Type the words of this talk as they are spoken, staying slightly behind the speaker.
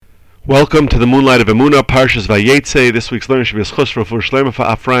Welcome to the Moonlight of Emunah, Parshas Vayetze. This week's learning should be a schus for Shlema for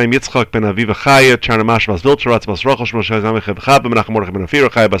Ephraim Yitzchak ben Aviva Chaya, Charnamash Bas Vilcharatz Bas Rochosh Moshe Zamech Chab Menachem Mordechai ben Afir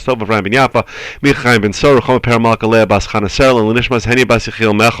Chaya Bas Tov Ephraim ben Yafa Michaim ben Sor Chom Paramalka Leah Bas Chanaserel and Lenishmas Henia Bas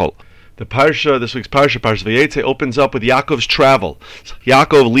Yechiel Mechol. The parsha, this week's parsha, Parshas Vayetze, opens up with Yaakov's travel.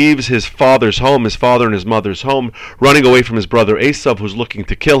 Yaakov leaves his father's home, his father and his mother's home, running away from his brother Esav, who's looking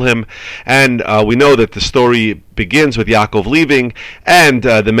to kill him. And we know that the story begins with Yaakov leaving, and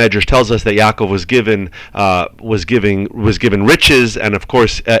the Medrash tells us that Yaakov was given riches, and of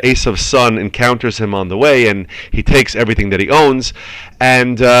course Esav's son encounters him on the way, and he takes everything that he owns,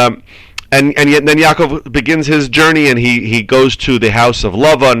 and then Yaakov begins his journey, and he goes to the house of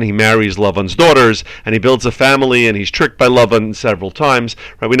Lavan. He marries Lavan's daughters, and he builds a family, and he's tricked by Lavan several times.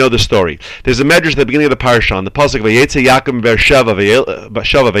 Right? We know the story. There's a medrash at the beginning of the parsha on the pasuk Vayetze Yaakov Beersheva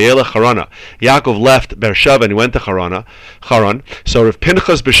Vayelech Harana. Yaakov left Beersheva and he went to Haran. So Rav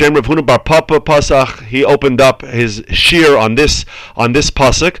Pinchas b'Shem Rav Huna bar Papa Pasach, he opened up his shir on this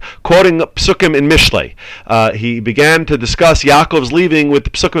pasuk, quoting psukim in Mishlei. He began to discuss Yaakov's leaving with the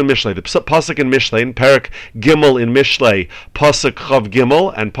psukim in Mishlei. The pasuk in Mishlei, in Perek Gimel in Mishlei, pasuk Chav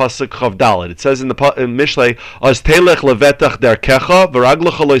Gimel and pasuk Chav Dalet. It says in Mishlei, "Az telech levetach derkecha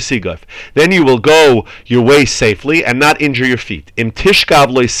v'raglecha lo sigaf." Then you will go your way safely and not injure your feet. Im tishkav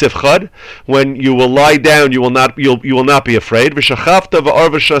lo sifchad. When you will lie down, you will not be afraid. V'shachavta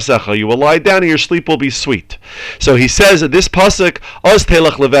v'arva shasecha. You will lie down and your sleep will be sweet. So he says that this pasuk, "Az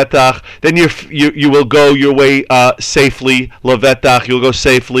telech levetach." Then you will go your way safely. Levetach, you'll go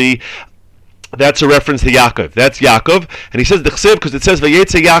safely. That's a reference to Yaakov. That's Yaakov, and he says the chsiv because it says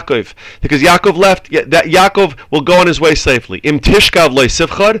Vayetze Yaakov, because Yaakov left. That Yaakov will go on his way safely. Im tishkav lo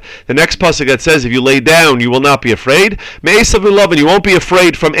sifchad. The next pasuk that says, if you lay down, you will not be afraid. Me'esav and Lavan, you won't be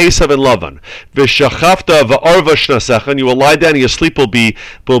afraid from Esav and Lavan. V'shachavta va'arva shnasecha, you will lie down and your sleep will be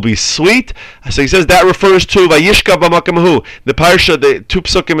sweet. So he says that refers to Vayishkav b'makamahu. The parsha, the two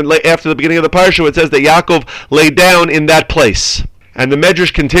psukim after the beginning of the parsha, it says that Yaakov lay down in that place. And the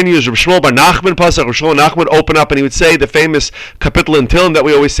Medrash continues, Rav Shmuel bar Nachman pasach, Rav Shmuel Nachman would open up and he would say the famous kapitel in Tehillim that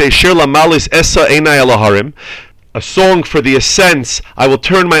we always say, Shir lamalis esa einai elaharim, a song for the ascents. I will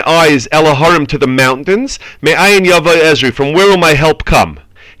turn my eyes elaharim to the mountains. Me'ayin yava Ezri, from where will my help come?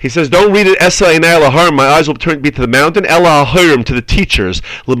 He says, don't read it esa einai elaharim, my eyes will be to the mountain, elaharim, to the teachers,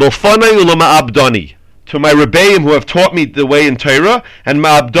 l'milfanai u'lema'abdani, to my rebbeim who have taught me the way in Torah, and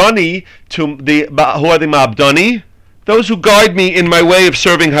ma'abdani, who are the ma'abdani? Those who guide me in my way of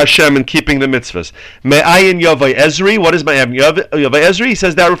serving Hashem and keeping the mitzvahs. Me'ayin Yavai Ezri. What is Me'ayin Yavai Ezri? He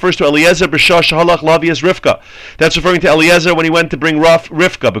says that refers to Eliezer b'shah shahalach lavias Rivka. That's referring to Eliezer when he went to bring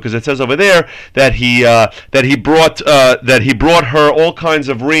Rivka, because it says over there that he brought her all kinds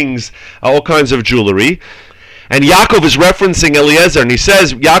of rings, all kinds of jewelry. And Yaakov is referencing Eliezer, and he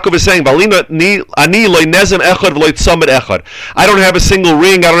says, Yaakov is saying, I don't have a single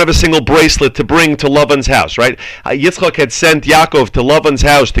ring, I don't have a single bracelet to bring to Lavan's house, right? Yitzchak had sent Yaakov to Lavan's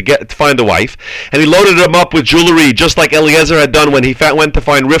house to find a wife, and he loaded him up with jewelry, just like Eliezer had done when he went to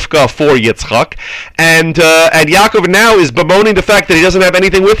find Rivka for Yitzchak. And Yaakov now is bemoaning the fact that he doesn't have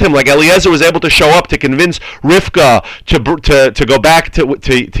anything with him, like Eliezer was able to show up to convince Rivka to go back to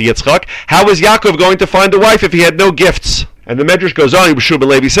Yitzchak. How is Yaakov going to find a wife if he had no gifts? And the Medrash goes on, Yeshua ben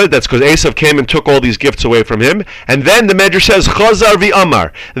Levi said that's because Esav came and took all these gifts away from him. And then the Medrash says, Chazar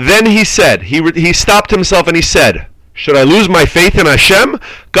v'amar. Then he said, he stopped himself and he said, should I lose my faith in Hashem?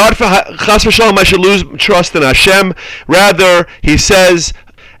 God, chas v'shalom, I should lose trust in Hashem. Rather, he says,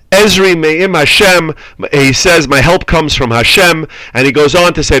 Ezri me'im Hashem, he says, my help comes from Hashem, and he goes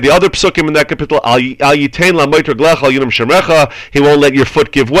on to say the other psukim in that capital, Al yitain la'moit reglecha, al yunam shemrecha, he won't let your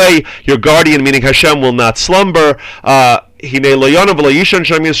foot give way, your guardian, meaning Hashem, will not slumber, the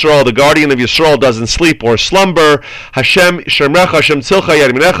guardian of Yisrael doesn't sleep or slumber. Hashem shemrecha, Hashem tzilcha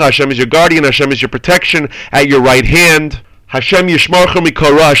yad minecha, Hashem is your guardian, Hashem is your protection at your right hand. Hashem yishmarcha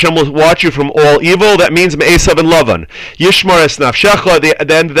mikora, Hashem will watch you from all evil. That means me'esav and Lavan. Yishmar es nafshecha, the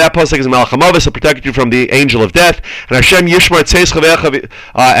end of that pasuk is Malach HaMavis, to protect you from the angel of death. And Hashem yishmar tzeis chavecha,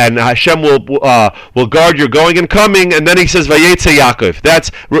 and Hashem will guard your going and coming. And then he says Vayetze Yaakov.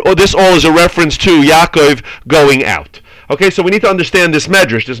 This all is a reference to Yaakov going out. Okay, so we need to understand this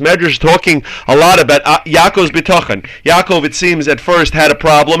medrash. This medrash is talking a lot about Yaakov's bitachon. Yaakov, it seems, at first had a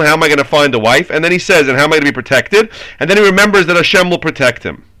problem. How am I going to find a wife? And then he says, and how am I going to be protected? And then he remembers that Hashem will protect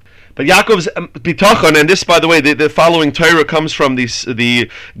him. But Yaakov's bitachon, and this, by the way, the following Torah comes from the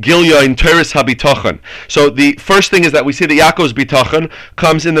Gilya in Torah's habitachon. So the first thing is that we see that Yaakov's bitachon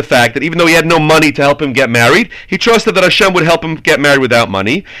comes in the fact that even though he had no money to help him get married, he trusted that Hashem would help him get married without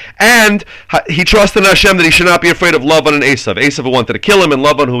money, and he trusted in Hashem that he should not be afraid of Lavan and Esav. Esav who wanted to kill him, and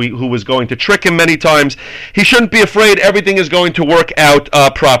Lavan who was going to trick him many times. He shouldn't be afraid. Everything is going to work out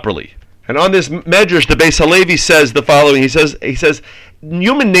properly. And on this Medrash, the Beis Halevi says the following. He says,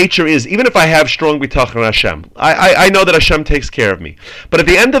 human nature is, even if I have strong bitachon on Hashem, I know that Hashem takes care of me. But at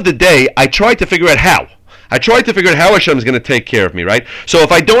the end of the day, I try to figure out how. I tried to figure out how Hashem is going to take care of me, right? So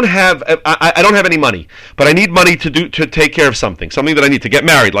if I don't have, I don't have any money, but I need money to take care of something that I need to get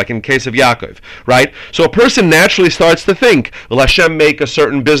married, like in case of Yaakov, right? So a person naturally starts to think, will Hashem make a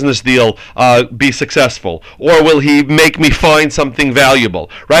certain business deal be successful, or will He make me find something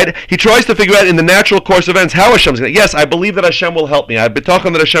valuable, right? He tries to figure out in the natural course of events how Hashem is going to. Yes, I believe that Hashem will help me. I've been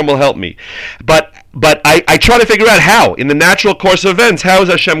talking that Hashem will help me, but I try to figure out how in the natural course of events how is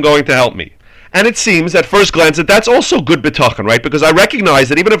Hashem going to help me. And it seems at first glance that that's also good bitachon, right? Because I recognize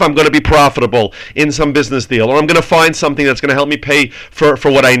that even if I'm going to be profitable in some business deal, or I'm going to find something that's going to help me pay for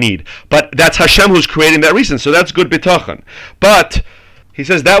what I need, but that's Hashem who's creating that reason, so that's good bitachon. But he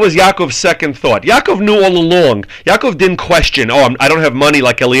says that was Yaakov's second thought. Yaakov knew all along. Yaakov didn't question, I don't have money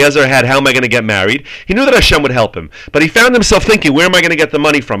like Eliezer had, how am I going to get married? He knew that Hashem would help him. But he found himself thinking, where am I going to get the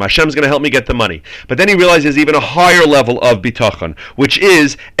money from? Hashem's going to help me get the money. But then he realized there's even a higher level of bitachon, which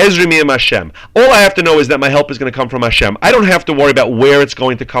is Ezri Miyam Hashem. All I have to know is that my help is going to come from Hashem. I don't have to worry about where it's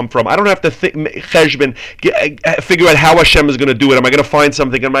going to come from. I don't have to figure out how Hashem is going to do it. Am I going to find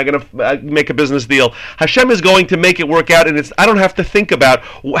something? Am I going to make a business deal? Hashem is going to make it work out, and I don't have to think about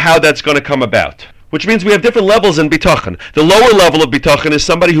how that's going to come about. Which means we have different levels in bitachon. The lower level of bitachon is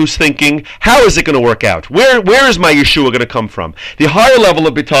somebody who's thinking, how is it going to work out? Where is my Yeshua going to come from? The higher level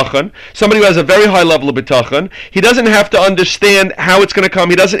of bitachon, somebody who has a very high level of bitachon, he doesn't have to understand how it's going to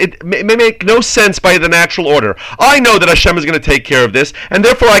come. It may make no sense by the natural order. I know that Hashem is going to take care of this, and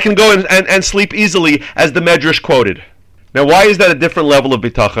therefore I can go and sleep easily, as the Medrash quoted. Now, why is that a different level of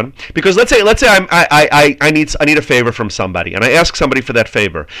bitachon? Because let's say I need a favor from somebody, and I ask somebody for that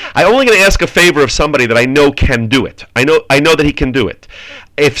favor. I'm only going to ask a favor of somebody that I know can do it. I know that he can do it.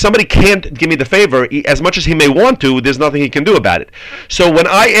 If somebody can't give me the favor, as much as he may want to, there's nothing he can do about it. So when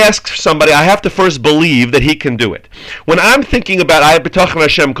I ask somebody, I have to first believe that he can do it. When I'm thinking about, I have bitachon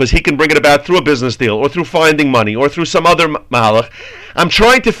Hashem because he can bring it about through a business deal, or through finding money, or through some other mahalach, I'm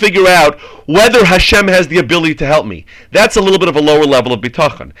trying to figure out whether Hashem has the ability to help me. That's a little bit of a lower level of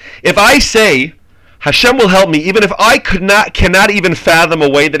bitachon. If I say, Hashem will help me, even if I cannot even fathom a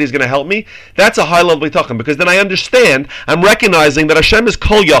way that He's going to help me, that's a high level of bitachon, because then I understand, I'm recognizing that Hashem is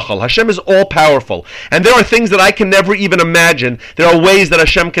kol yachal, Hashem is all powerful, and there are things that I can never even imagine. There are ways that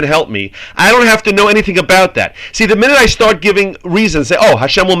Hashem can help me. I don't have to know anything about that. See, the minute I start giving reasons, say,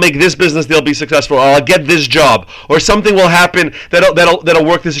 Hashem will make this business deal be successful, or I'll get this job, or something will happen that'll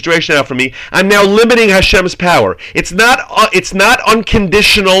work the situation out for me, I'm now limiting Hashem's power. It's not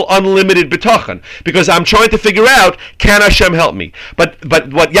unconditional, unlimited bitachon, because I'm trying to figure out, can Hashem help me? But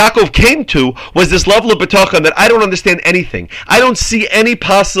what Yaakov came to was this level of bitachon that I don't understand anything. I don't see any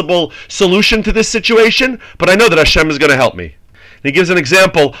possible solution to this situation, but I know that Hashem is going to help me. And he gives an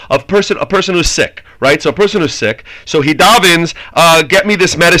example of a person who's sick, right? So a person who's sick, so he davens, get me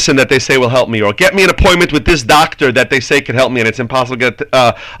this medicine that they say will help me, or get me an appointment with this doctor that they say can help me, and it's impossible to get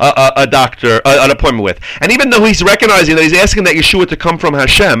an appointment with. And even though he's recognizing that he's asking that Yeshua to come from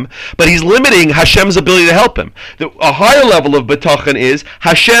Hashem, but he's limiting Hashem's ability to help him. A higher level of bitachon is,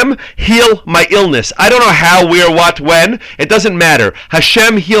 Hashem, heal my illness. I don't know how, where, what, when. It doesn't matter.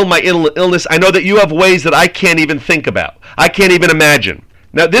 Hashem, heal my illness. I know that you have ways that I can't even think about. I can't even imagine.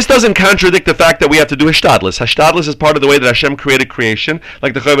 Now, this doesn't contradict the fact that we have to do hishtadlus. Hishtadlus is part of the way that Hashem created creation,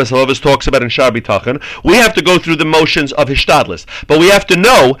 like the Chovos HaLevavos talks about in Shar Bitachon. We have to go through the motions of hishtadlus, but we have to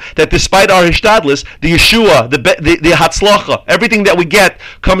know that despite our hishtadlus, the Yeshua, the Hatzlacha, everything that we get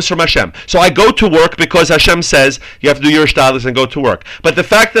comes from Hashem. So I go to work because Hashem says you have to do your hishtadlus and go to work. But the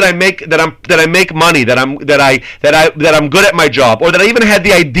fact that I make money, that I'm good at my job, or that I even had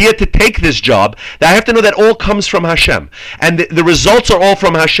the idea to take this job, that I have to know that all comes from Hashem, and the results are all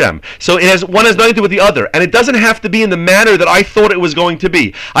from Hashem. So one has nothing to do with the other, and it doesn't have to be in the manner that I thought it was going to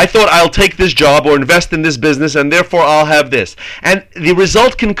be. I thought I'll take this job or invest in this business, and therefore I'll have this. And the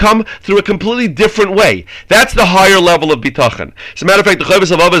result can come through a completely different way. That's the higher level of bitachon. As a matter of fact, the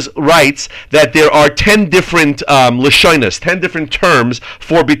Chovos HaLevavos writes that there are 10 different lashonos, 10 different terms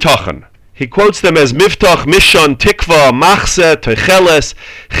for bitachon. He quotes them as Miftach, Mishon, Tikva, Machse, Techeles,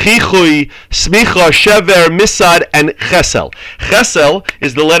 Chichui, Smicha, Shever, Misad, and Chesel. Chesel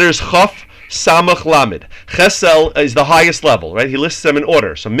is the letters Chaf, Samach, Lamed. Chesel is the highest level, right? He lists them in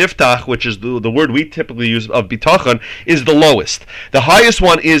order. So Miftach, which is the word we typically use of Bitachon, is the lowest. The highest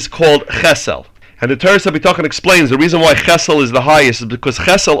one is called Chesel. And the Torah Sabitachon explains the reason why Chesel is the highest is because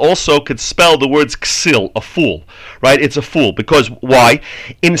Chesel also could spell the words Ksil, a fool, right? It's a fool. Because why?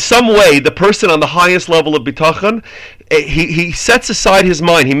 In some way, the person on the highest level of Bitachon, he sets aside his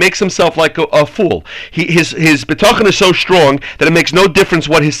mind. He makes himself like a fool. His Bitachon is so strong that it makes no difference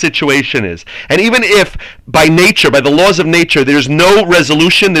what his situation is. And even if, by nature, by the laws of nature, there's no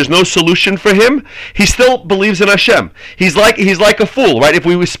resolution, there's no solution for him, he still believes in Hashem. He's like a fool, right? If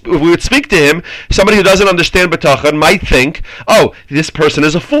we would speak to him, somebody who doesn't understand Bitachon might think, oh, this person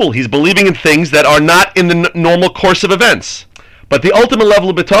is a fool. He's believing in things that are not in the normal course of events. But the ultimate level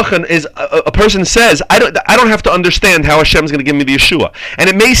of Bitachon is a person says, I don't have to understand how Hashem is going to give me the Yeshua. And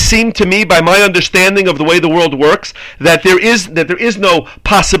it may seem to me, by my understanding of the way the world works, that there is no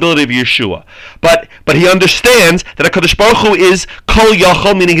possibility of Yeshua. But he understands that HaKadosh Baruch Hu is Kol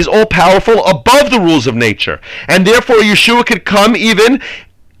Yachol, meaning he's all powerful, above the rules of nature. And therefore Yeshua could come even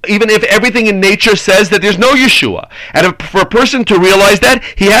if everything in nature says that there's no Yeshua. And for a person to realize that,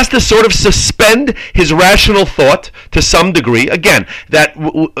 he has to sort of suspend his rational thought to some degree. Again, that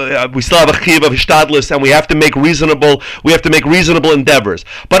we still have a chiyuv of hishtadlus, and we have to make reasonable endeavors.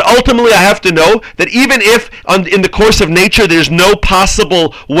 But ultimately, I have to know that even if in the course of nature there's no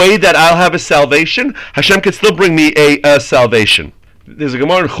possible way that I'll have a salvation, Hashem can still bring me a salvation. There's a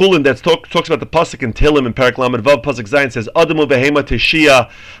Gemara in Chulin that talks about the pasuk in Tehillim in Perek Lamed Vav pasuk Zayin says Adamu behema teshia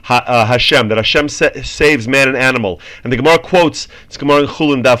Hashem, that Hashem saves man and animal. And the Gemara quotes this Gemara in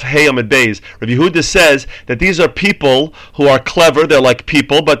Chulin Daf Hey Amid Beis. Rabbi Yehuda says that these are people who are clever, they're like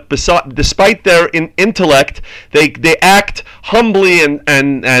people, but despite their intellect, they act humbly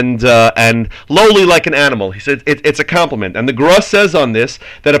and lowly like an animal. He said it's a compliment. And the Gemara says on this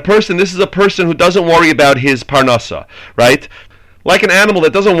that this is a person who doesn't worry about his parnasa, right? Like an animal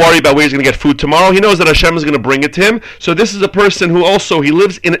that doesn't worry about where he's going to get food tomorrow. He knows that Hashem is going to bring it to him. So this is a person who also, he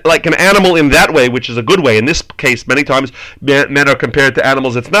lives in like an animal in that way, which is a good way. In this case, many times men are compared to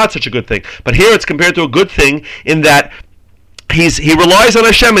animals. It's not such a good thing. But here it's compared to a good thing in that he relies on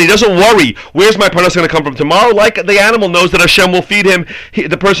Hashem and he doesn't worry, where's my parnasa going to come from tomorrow? Like the animal knows that Hashem will feed him,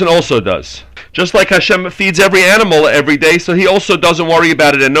 the person also does. Just like Hashem feeds every animal every day, so he also doesn't worry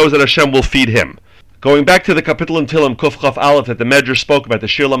about it and knows that Hashem will feed him. Going back to the kapitel in Tehillim Kuf Chaf Aleph that the Medrash spoke about, the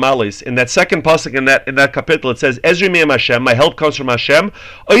Shir Lamalis, in that second pasuk in that kapitel it says, Ezri me'em Hashem, my help comes from Hashem,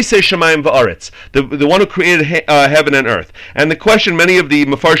 Oisei Shemayim va'aretz, the one who created heaven and earth. And the question many of the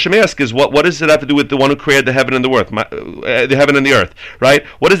Mefarshim ask is, what does it have to do with the one who created the heaven and the heaven and the earth, right?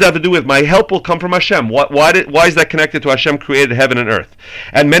 What does that have to do with my help will come from Hashem? Why is that connected to Hashem created heaven and earth?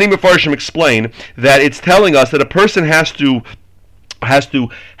 And many Mefarshim explain that it's telling us that a person has to trust in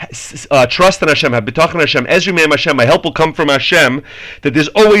Hashem, have bitachon Hashem, Ezri me'em Hashem, my help will come from Hashem, that there's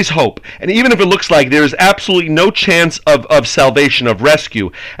always hope. And even if it looks like there is absolutely no chance of salvation, of rescue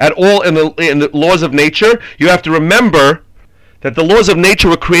at all in the laws of nature, you have to remember that the laws of nature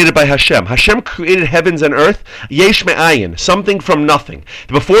were created by Hashem. Hashem created heavens and earth, yesh me'ayin, something from nothing.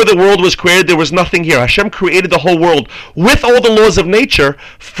 Before the world was created, there was nothing here. Hashem created the whole world with all the laws of nature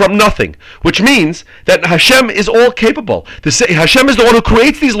from nothing, which means that Hashem is all capable. Hashem is the one who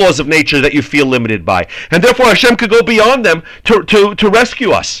creates these laws of nature that you feel limited by, and therefore Hashem could go beyond them to rescue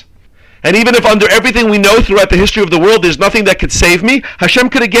us. And even if under everything we know throughout the history of the world there's nothing that could save me, Hashem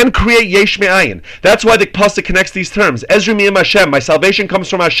could again create yesh me'ayin. That's why the pasuk connects these terms. Ezri me'em Hashem, my salvation comes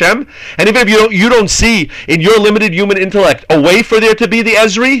from Hashem. And even if you don't see in your limited human intellect a way for there to be the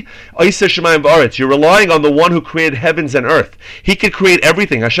Ezri, Oisei Shemayim va'aretz, you're relying on the one who created heavens and earth. He could create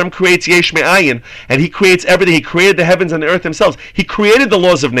everything. Hashem creates yesh me'ayin, and He creates everything. He created the heavens and the earth Himself. He created the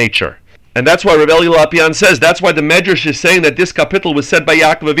laws of nature. And that's why Rav Eli Lapian says, that's why the Medrash is saying that this kapitel was said by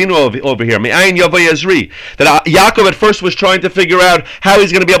Yaakov Avinu over here, Me'ayin Yavai Ezri, that Yaakov at first was trying to figure out how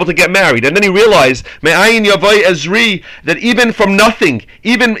he's going to be able to get married. And then he realized, Me'ayin Yavai Ezri, that even from nothing,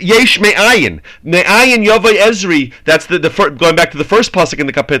 even Yesh Me'ayin Yavai Ezri, that's the going back to the first pasuk in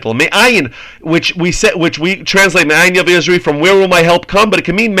the kapitel, Me'ayin, which we translate Me'ayin Yavai Ezri, from where will my help come, but it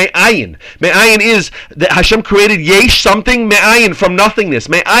can mean Me'ayin. Me'ayin is that Hashem created Yesh something, Me'ayin, from nothingness.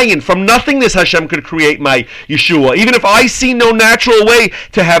 Me'ayin, from nothingness Hashem could create my Yeshua. Even if I see no natural way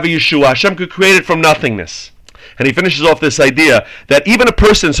to have a Yeshua, Hashem could create it from nothingness. And he finishes off this idea that even a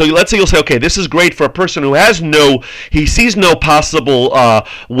person, so let's say you'll say, okay, this is great for a person who he sees no possible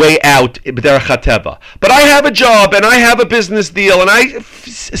way out, b'derech hateva. But I have a job, and I have a business deal, and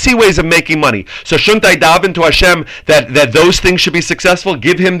see ways of making money. So shouldn't I daven to Hashem that those things should be successful?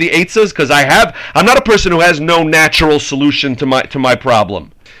 Give Him the eitzas, because I'm not a person who has no natural solution to my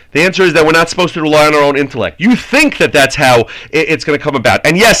problem. The answer is that we're not supposed to rely on our own intellect. You think that that's how it's going to come about.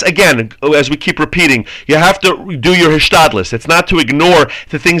 And yes, again, as we keep repeating, you have to do your hishtadlis. It's not to ignore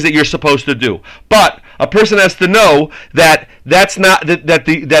the things that you're supposed to do. But a person has to know that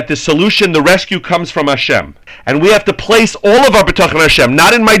the solution, the rescue comes from Hashem. And we have to place all of our bitachon on Hashem,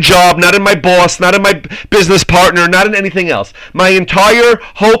 not in my job, not in my boss, not in my business partner, not in anything else. My entire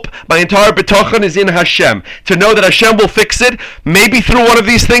hope, my entire bitachon is in Hashem. To know that Hashem will fix it, maybe through one of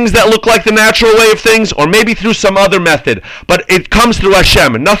these things that look like the natural way of things, or maybe through some other method. But it comes through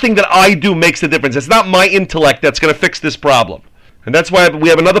Hashem. Nothing that I do makes the difference. It's not my intellect that's going to fix this problem. And that's why we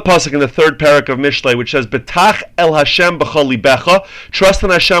have another pasuk in the third parak of Mishlei, which says, "Betach el Hashem b'chol libecha," trust in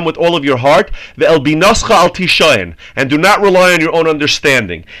Hashem with all of your heart. Ve'el binoscha al tishayin, and do not rely on your own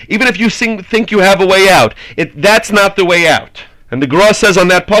understanding. Even if you think you have a way out, that's not the way out. And the Gra says on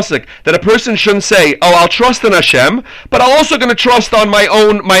that pasuk that a person shouldn't say, "Oh, I'll trust in Hashem, but I'm also going to trust on my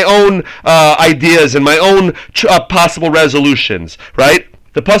own ideas and my own possible resolutions." Right?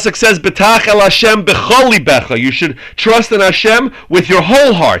 The pasuk says, "Betach el Hashem b'chol libecha." You should trust in Hashem with your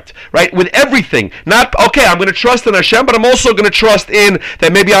whole heart, right? With everything. Not, okay, I'm going to trust in Hashem, but I'm also going to trust in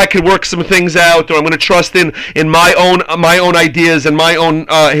that maybe I could work some things out, or I'm going to trust in my own ideas and my own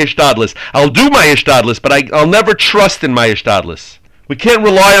hishtadlis. I'll do my hishtadlis, but I'll never trust in my hishtadlis. We can't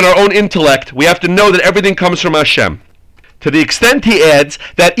rely on our own intellect. We have to know that everything comes from Hashem. To the extent, he adds,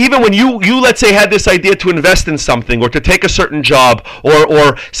 that even when you let's say had this idea to invest in something or to take a certain job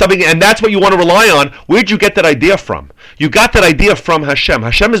or something, and that's what you want to rely on, where'd you get that idea from? You got that idea from Hashem.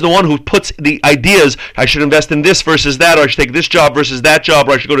 Hashem is the one who puts the ideas, I should invest in this versus that, or I should take this job versus that job,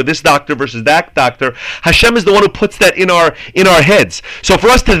 or I should go to this doctor versus that doctor. Hashem is the one who puts that in our heads. So for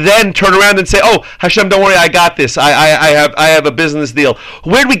us to then turn around and say, "Oh, Hashem, don't worry, I got this. I have a business deal."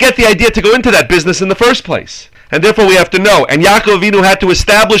 Where did we get the idea to go into that business in the first place? And therefore we have to know. And Yaakov Avinu had to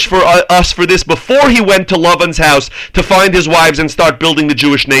establish for us for this before he went to Lavan's house to find his wives and start building the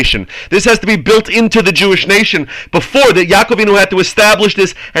Jewish nation. This has to be built into the Jewish nation before that. Yaakov Avinu had to establish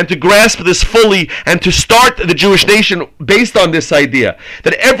this and to grasp this fully and to start the Jewish nation based on this idea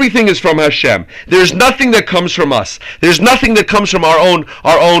that everything is from Hashem. There's nothing that comes from us. There's nothing that comes from our own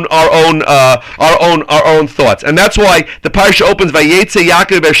thoughts. And that's why the parsha opens Vayetze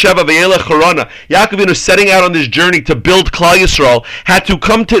Yaakov Beersheva Vayelech Harana. Yaakov Avinu setting out on this journey to build Klal Yisrael had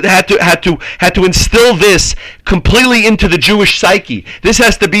to instill this completely into the Jewish psyche. This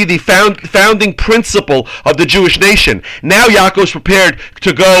has to be the founding principle of the Jewish nation. Now Yaakov's prepared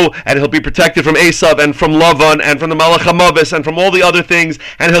to go, and he'll be protected from Esav and from Lavan and from the Malach HaMavis and from all the other things,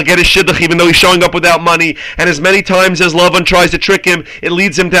 and he'll get his shidduch even though he's showing up without money. And as many times as Lavan tries to trick him, it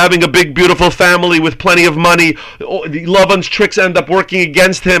leads him to having a big, beautiful family with plenty of money. Lavan's tricks end up working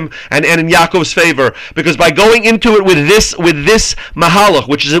against him and in Yaakov's favor, because by going into it with this mahalach,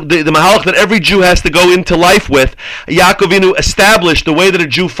 which is the mahalach that every Jew has to go into life with, Yaakov Avinu established the way that a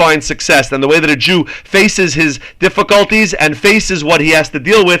Jew finds success and the way that a Jew faces his difficulties and faces what he has to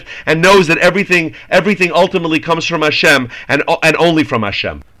deal with, and knows that everything ultimately comes from Hashem and only from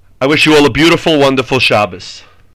Hashem. I wish you all a beautiful, wonderful Shabbos.